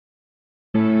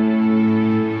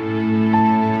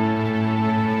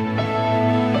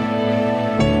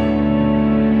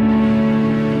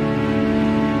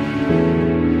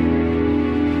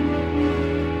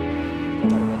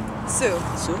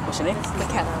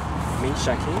me,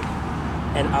 Shaquille,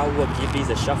 and I will give these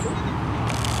a shuffle.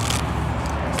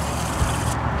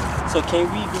 So can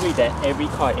we agree that every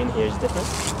card in here is different?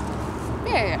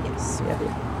 Yeah. Yes. Yeah.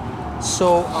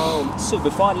 So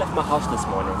before I left my house this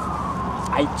morning,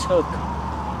 I took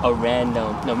a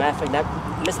random, no matter of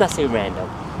fact, let's not say random,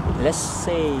 let's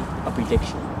say a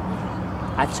prediction.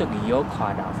 I took your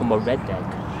card out from a red deck,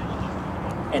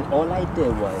 and all I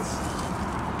did was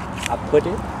I put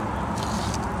it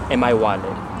in my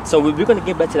wallet. So we're gonna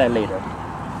get back to that later.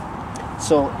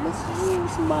 So let's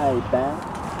use my bag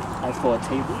as for a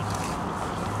table.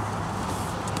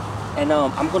 And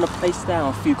I'm gonna place down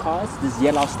a few cards. This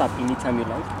yellow, stop anytime you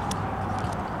like.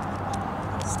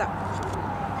 Stop.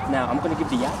 Now I'm gonna give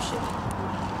the option.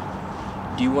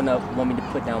 Do you want me to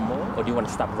put down more, or do you want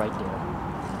to stop right there?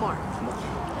 More.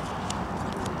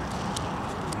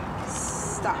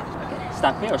 Stop. Okay.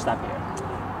 Stop here or stop here?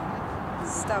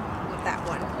 Stop with that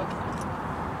one. Okay.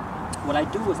 What I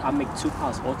do is I make 2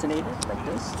 piles alternated like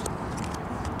this.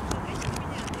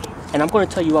 And I'm gonna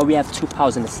tell you why we have 2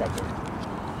 piles in a second.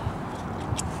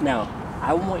 Now,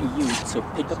 I want you to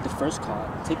pick up the first card,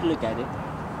 take a look at it.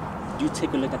 You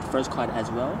take a look at the first card as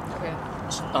well. Okay.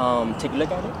 Take a look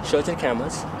at it, show it to the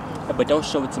cameras, but don't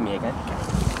show it to me again.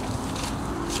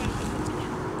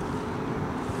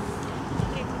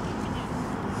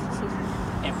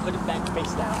 And put it back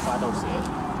face down so I don't see it.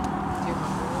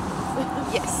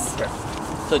 Yes. Sure.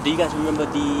 So do you guys remember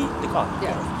the card?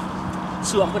 Yeah.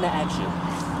 So I'm gonna ask you,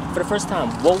 for the first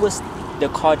time, what was the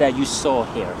card that you saw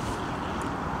here?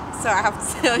 So I have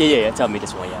to tell you. Yeah, tell me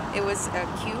this one, yeah. It was a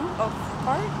Q of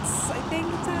hearts, I think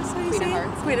that's how you Queen say of it.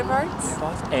 hearts. Queen of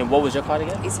hearts. And what was your card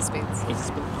again? Ace of spades. Ace of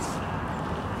spades.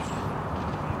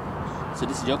 So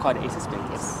this is your card, Ace of spades.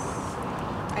 Yes.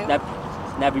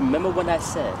 Now remember what I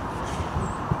said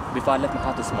before I left my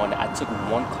house this morning. I took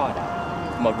one card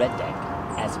out from a red deck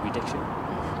as a prediction.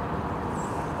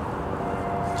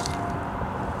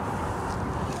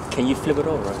 Can you flip it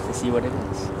over and see what it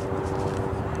is?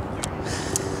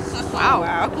 Wow.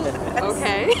 Wow.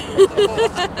 Okay.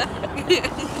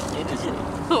 Interesting.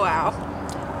 Wow.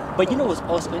 But you know what's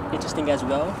also interesting as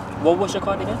well? What was your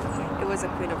card again? It was a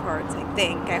Queen of hearts, I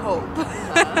think. I hope.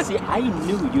 See, I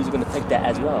knew you was gonna pick that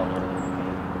as well.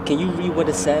 Can you read what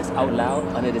it says out loud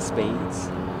under the spades?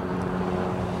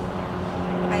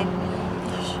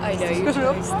 I know you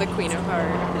chose the Queen of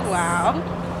Hearts. Wow.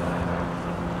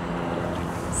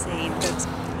 Saying that's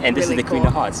And this really is the Queen cool.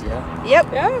 of Hearts, yeah?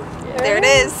 Yep. Yeah. There it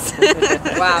is.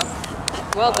 Wow.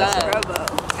 Well done. Bravo.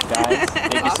 Guys,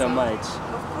 thank you so Awesome. much.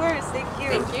 Of course, thank you.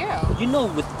 Thank you. You know,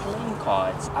 with playing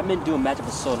cards, I've been doing Magic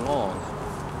for so long,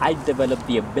 I developed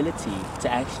the ability to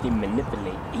actually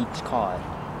manipulate each card.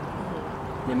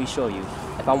 Let me show you.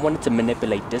 If I wanted to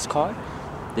manipulate this card,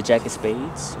 the Jack of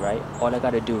Spades, right? All I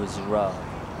gotta do is rub,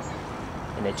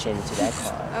 and then change it to that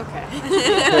card. Okay.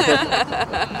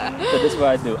 So this is what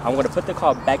I do. I'm gonna put the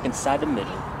card back inside the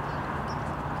middle.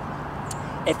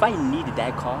 If I needed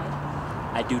that card,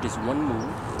 I do this one move.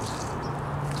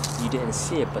 You didn't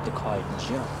see it, but the card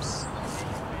jumps.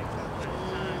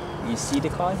 You see the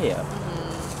card here?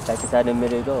 Back inside the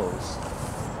middle it goes.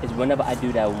 It's whenever I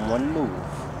do that one move,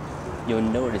 you'll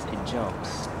notice it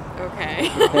jumps. Okay.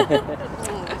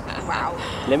 Wow.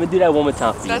 Let me do that one more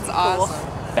time for you. That's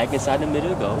awesome. Back inside the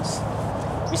middle it goes.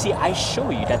 You see, I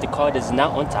show you that the card is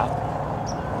not on top,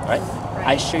 right?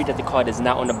 I show you that the card is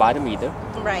not on the bottom either.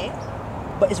 Right.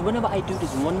 But it's whenever I do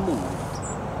this one move,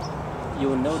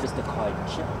 you'll notice the card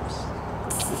jumps.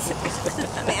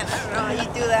 Man, I don't know how you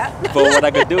do that. But what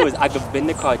I could do is I could bend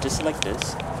the card just like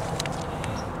this.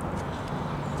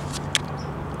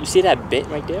 You see that bit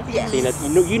right there? Yes.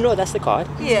 So you know that's the card.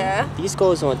 Yeah. These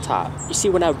goes on top. You see,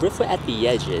 when I riffle at the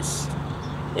edges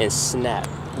and snap,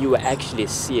 you will actually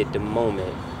see it the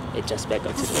moment it jumps back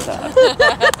up to the top.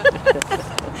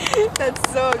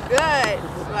 That's so good.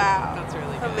 Wow. That's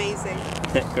really good. Amazing.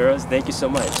 Girls, thank you so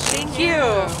much. Thank you.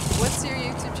 What's your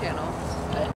YouTube channel?